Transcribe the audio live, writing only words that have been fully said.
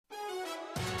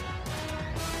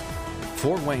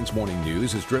Fort Wayne's Morning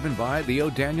News is driven by the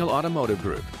O'Daniel Automotive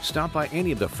Group. Stop by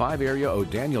any of the 5 area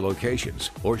O'Daniel locations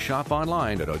or shop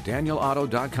online at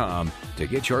o'danielauto.com to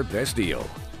get your best deal.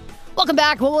 Welcome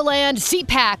back. Land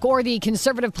CPAC, or the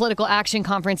Conservative Political Action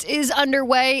Conference, is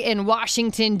underway in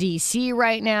Washington, D.C.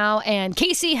 right now. And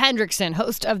Casey Hendrickson,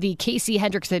 host of the Casey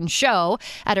Hendrickson Show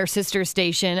at our sister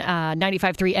station,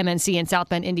 95.3 MNC in South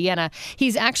Bend, Indiana.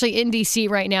 He's actually in D.C.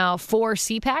 right now for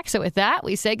CPAC. So with that,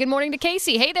 we say good morning to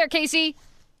Casey. Hey there, Casey.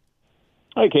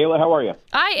 Hi, Kayla. How are you?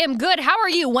 I am good. How are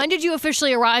you? When did you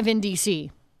officially arrive in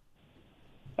D.C.?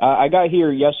 I got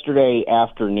here yesterday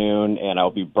afternoon, and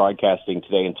I'll be broadcasting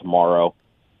today and tomorrow.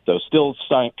 So still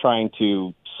trying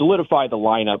to solidify the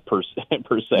lineup per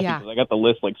se. Yeah. I got the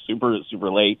list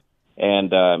super late,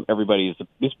 and everybody's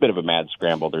it's a bit of a mad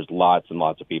scramble. There's lots and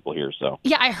lots of people here. So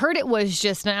yeah, I heard it was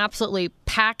just an absolutely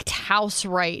packed house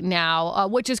right now,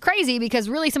 which is crazy because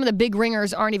really some of the big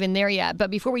ringers aren't even there yet. But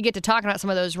before we get to talking about some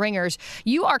of those ringers,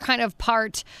 you are kind of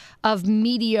part of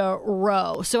Media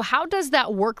Row. So how does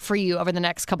that work for you over the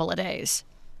next couple of days?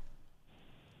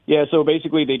 Yeah, so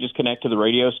basically they just connect to the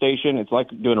radio station. It's like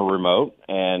doing a remote,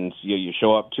 and you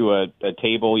show up to a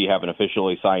table. You have an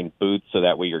officially assigned booth, so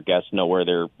that way your guests know where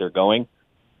they're going.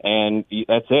 And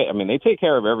that's it. I mean, they take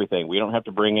care of everything. We don't have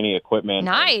to bring any equipment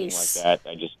or anything like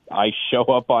that. I show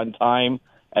up on time.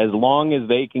 As long as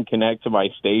they can connect to my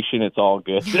station, it's all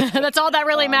good. That's all that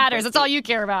really matters. That's all you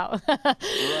care about.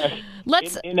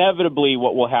 Right. Inevitably,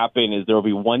 what will happen is there will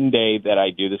be one day that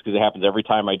I do this, because it happens every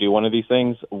time I do one of these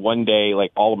things. One day,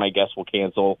 all of my guests will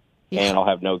cancel, and I'll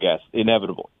have no guests.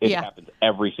 Inevitable. It happens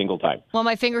every single time. Well,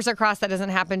 my fingers are crossed that doesn't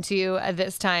happen to you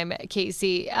this time,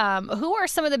 Casey. Who are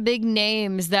some of the big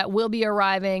names that will be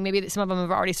arriving? Maybe some of them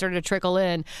have already started to trickle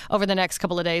in over the next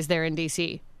couple of days there in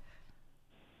D.C.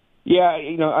 Yeah,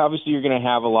 obviously you're going to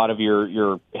have a lot of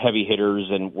your heavy hitters,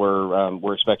 and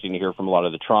we're expecting to hear from a lot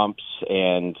of the Trumps.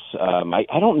 And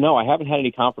I don't know. I haven't had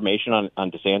any confirmation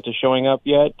on DeSantis showing up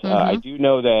yet. Mm-hmm. I do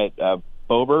know that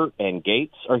Boebert and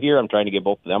Gates are here. I'm trying to get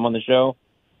both of them on the show.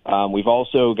 We've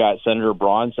also got Senator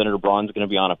Braun. Senator Braun's going to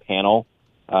be on a panel.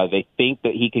 They think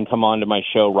that he can come on to my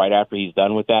show right after he's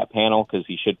done with that panel, because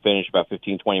he should finish about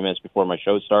 15, 20 minutes before my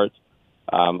show starts.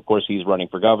 Of course, he's running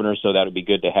for governor, so that would be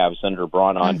good to have Senator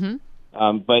Braun on.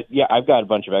 Mm-hmm. But, yeah, I've got a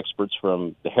bunch of experts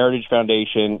from the Heritage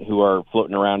Foundation who are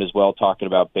floating around as well, talking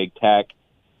about big tech.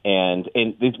 And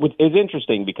it's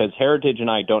interesting because Heritage and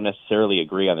I don't necessarily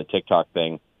agree on the TikTok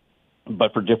thing,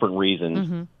 but for different reasons.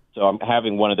 Mm-hmm. So I'm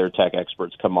having one of their tech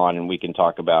experts come on, and we can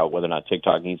talk about whether or not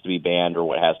TikTok needs to be banned or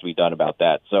what has to be done about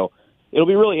that. So it'll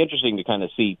be really interesting to kind of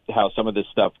see how some of this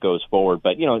stuff goes forward.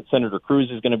 But, Senator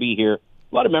Cruz is going to be here.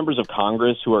 A lot of members of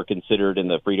Congress who are considered in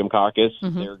the Freedom Caucus,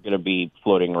 they're going to be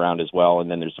floating around as well. And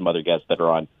then there's some other guests that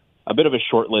are on a bit of a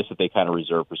short list that they kind of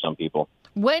reserve for some people.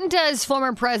 When does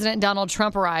former President Donald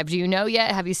Trump arrive? Do you know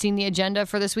yet? Have you seen the agenda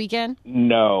for this weekend?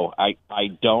 No, I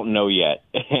don't know yet.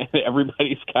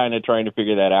 Everybody's kind of trying to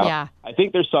figure that out. Yeah. I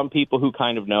think there's some people who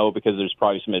kind of know because there's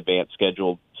probably some advanced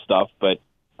scheduled stuff, but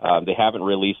they haven't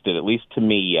released it, at least to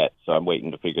me, yet, so I'm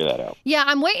waiting to figure that out. Yeah,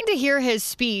 I'm waiting to hear his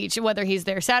speech, whether he's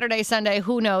there Saturday, Sunday,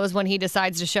 who knows when he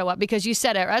decides to show up, because you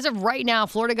said it. As of right now,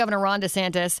 Florida Governor Ron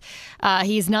DeSantis,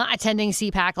 he's not attending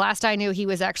CPAC. Last I knew, he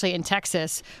was actually in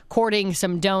Texas courting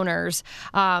some donors.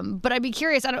 But I'd be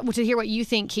curious to hear what you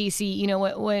think, Casey.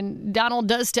 When Donald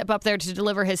does step up there to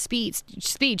deliver his speech,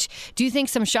 do you think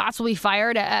some shots will be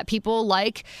fired at people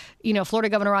like, Florida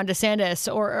Governor Ron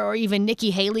DeSantis or even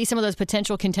Nikki Haley, some of those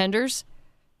potential contenders?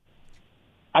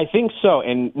 I think so,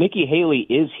 and Nikki Haley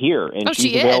is here, and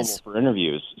she's available for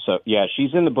interviews. So, yeah,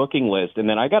 she's in the booking list. And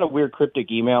then I got a weird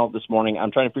cryptic email this morning.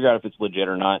 I'm trying to figure out if it's legit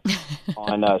or not,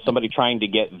 on somebody trying to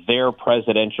get their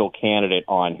presidential candidate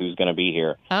on who's going to be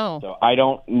here. Oh. So I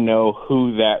don't know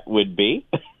who that would be.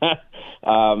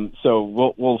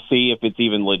 So we'll see if it's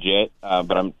even legit.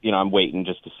 But I'm waiting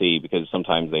just to see, because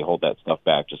sometimes they hold that stuff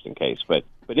back just in case. But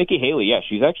Nikki Haley, yeah,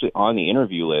 she's actually on the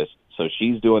interview list, so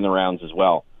she's doing the rounds as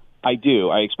well. I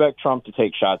expect Trump to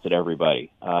take shots at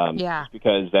everybody. Just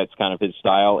because that's kind of his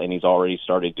style, and he's already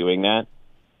started doing that.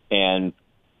 And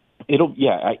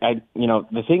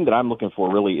the thing that I'm looking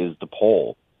for really is the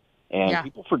poll. And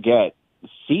people forget,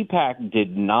 CPAC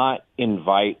did not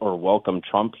invite or welcome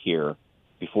Trump here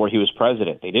before he was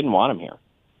president. They didn't want him here.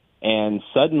 And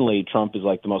suddenly Trump is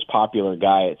like the most popular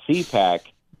guy at CPAC.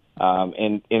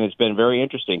 And it's been very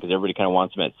interesting because everybody kind of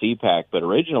wants him at CPAC, but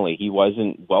originally he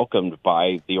wasn't welcomed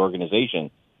by the organization.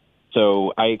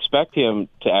 So I expect him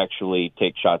to actually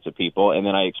take shots at people, and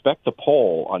then I expect the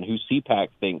poll on who CPAC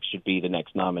thinks should be the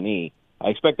next nominee I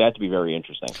expect that to be very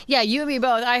interesting. Yeah, you and me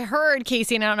both. I heard,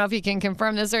 Casey, and I don't know if you can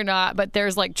confirm this or not, but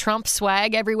there's like Trump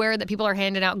swag everywhere that people are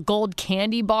handing out gold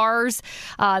candy bars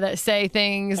that say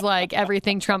things like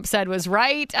everything Trump said was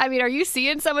right. I mean, are you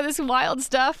seeing some of this wild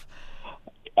stuff?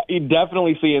 You're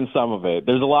definitely seeing some of it.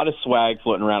 There's a lot of swag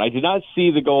floating around. I did not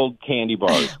see the gold candy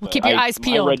bars. Keep your eyes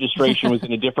peeled. My registration was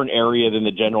in a different area than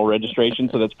the general registration,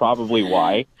 so that's probably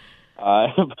why.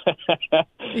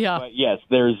 Yeah. But yes,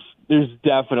 there's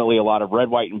definitely a lot of red,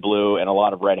 white, and blue and a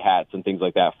lot of red hats and things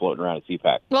like that floating around at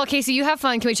CPAC. Well, Casey, you have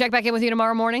fun. Can we check back in with you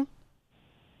tomorrow morning?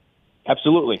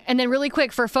 Absolutely. And then really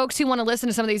quick, for folks who want to listen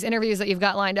to some of these interviews that you've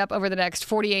got lined up over the next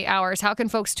 48 hours, how can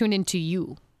folks tune into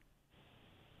you?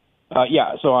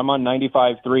 So I'm on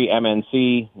 95.3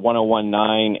 MNC,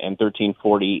 101.9, and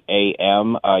 1340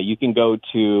 AM. You can go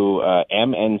to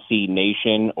MNC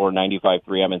Nation or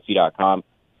 95.3MNC.com.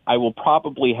 I will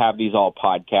probably have these all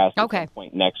podcasted at some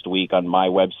point next week on my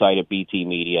website at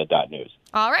btmedia.news.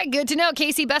 All right, good to know.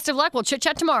 Casey, best of luck. We'll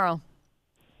chit-chat tomorrow.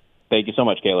 Thank you so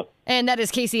much, Kayla. And that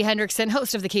is Casey Hendrickson,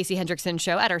 host of The Casey Hendrickson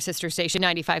Show at our sister station,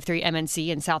 95.3 MNC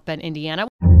in South Bend, Indiana.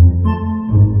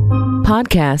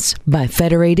 Podcasts by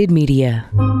Federated Media.